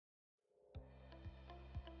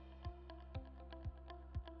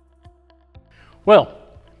Well,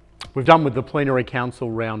 we've done with the Plenary Council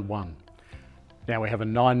round 1. Now we have a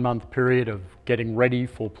 9-month period of getting ready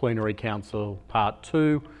for Plenary Council part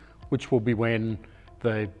 2, which will be when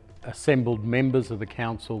the assembled members of the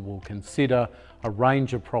Council will consider a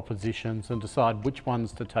range of propositions and decide which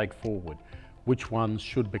ones to take forward, which ones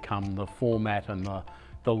should become the format and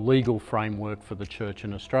the legal framework for the Church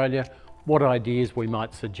in Australia, what ideas we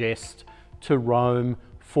might suggest to Rome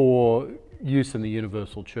for use in the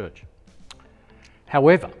Universal Church.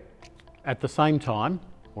 However, at the same time,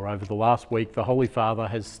 or over the last week, the Holy Father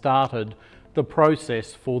has started the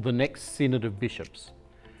process for the next Synod of Bishops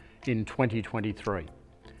in 2023.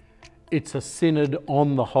 It's a synod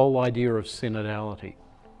on the whole idea of synodality.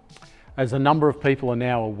 As a number of people are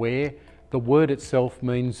now aware, the word itself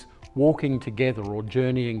means walking together or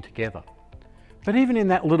journeying together. But even in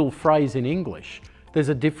that little phrase in English, there's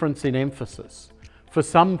a difference in emphasis. For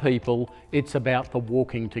some people, it's about the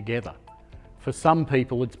walking together. For some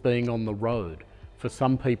people, it's being on the road. For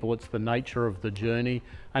some people, it's the nature of the journey.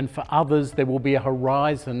 And for others, there will be a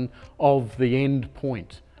horizon of the end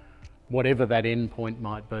point, whatever that end point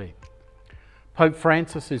might be. Pope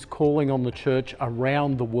Francis is calling on the Church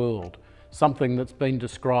around the world, something that's been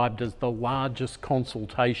described as the largest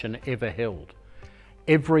consultation ever held.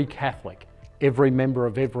 Every Catholic, every member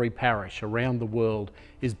of every parish around the world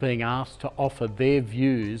is being asked to offer their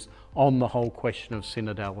views on the whole question of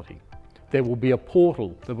synodality. There will be a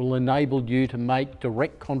portal that will enable you to make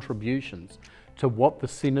direct contributions to what the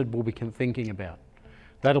Synod will be thinking about.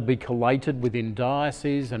 That'll be collated within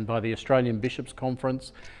dioceses and by the Australian Bishops'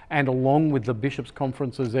 Conference, and along with the Bishops'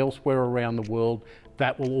 Conferences elsewhere around the world,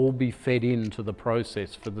 that will all be fed into the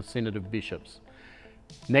process for the Synod of Bishops.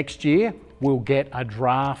 Next year, we'll get a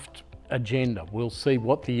draft agenda. We'll see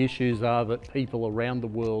what the issues are that people around the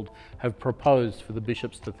world have proposed for the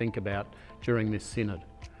bishops to think about during this Synod.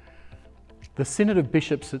 The Synod of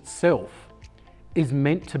Bishops itself is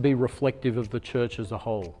meant to be reflective of the Church as a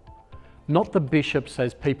whole. Not the bishops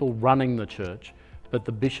as people running the Church, but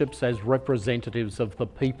the bishops as representatives of the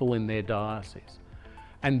people in their dioceses.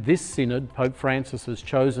 And this Synod, Pope Francis has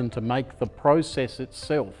chosen to make the process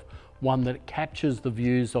itself one that captures the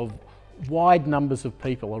views of wide numbers of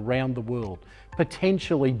people around the world.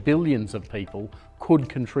 Potentially billions of people could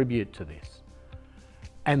contribute to this.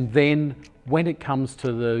 And then when it comes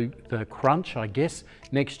to the crunch, I guess,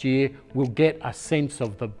 next year, we'll get a sense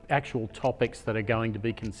of the actual topics that are going to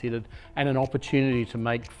be considered and an opportunity to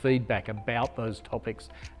make feedback about those topics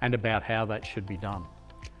and about how that should be done.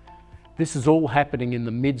 This is all happening in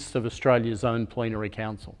the midst of Australia's own Plenary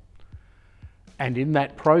Council. And in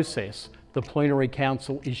that process, the Plenary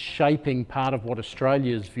Council is shaping part of what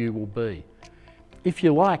Australia's view will be. If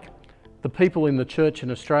you like, the people in the Church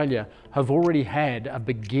in Australia have already had a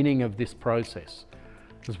beginning of this process.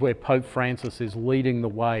 This is where Pope Francis is leading the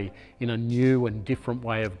way in a new and different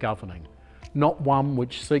way of governing. Not one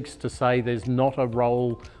which seeks to say there's not a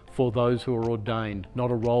role for those who are ordained,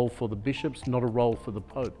 not a role for the bishops, not a role for the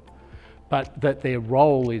Pope, but that their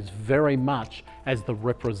role is very much as the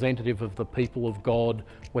representative of the people of God,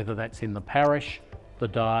 whether that's in the parish, the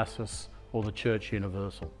diocese, or the Church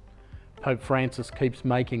Universal. Pope Francis keeps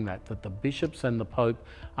making that the bishops and the Pope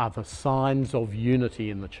are the signs of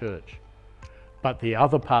unity in the Church. But the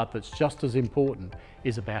other part that's just as important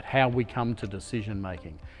is about how we come to decision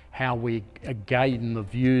making, how we gain the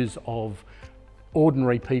views of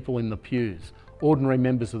ordinary people in the pews, ordinary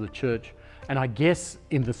members of the Church, and I guess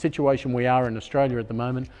in the situation we are in Australia at the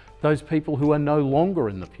moment, those people who are no longer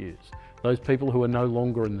in the pews, those people who are no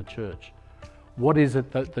longer in the Church. What is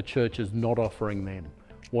it that the Church is not offering them?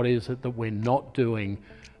 What is it that we're not doing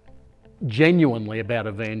genuinely about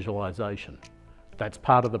evangelisation? That's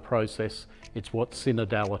part of the process. It's what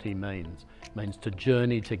synodality means. It means to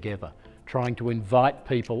journey together, trying to invite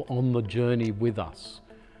people on the journey with us,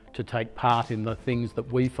 to take part in the things that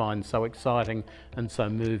we find so exciting and so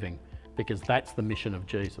moving, because that's the mission of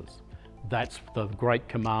Jesus. That's the great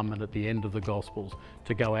commandment at the end of the Gospels,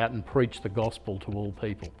 to go out and preach the gospel to all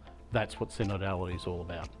people. That's what synodality is all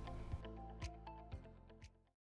about.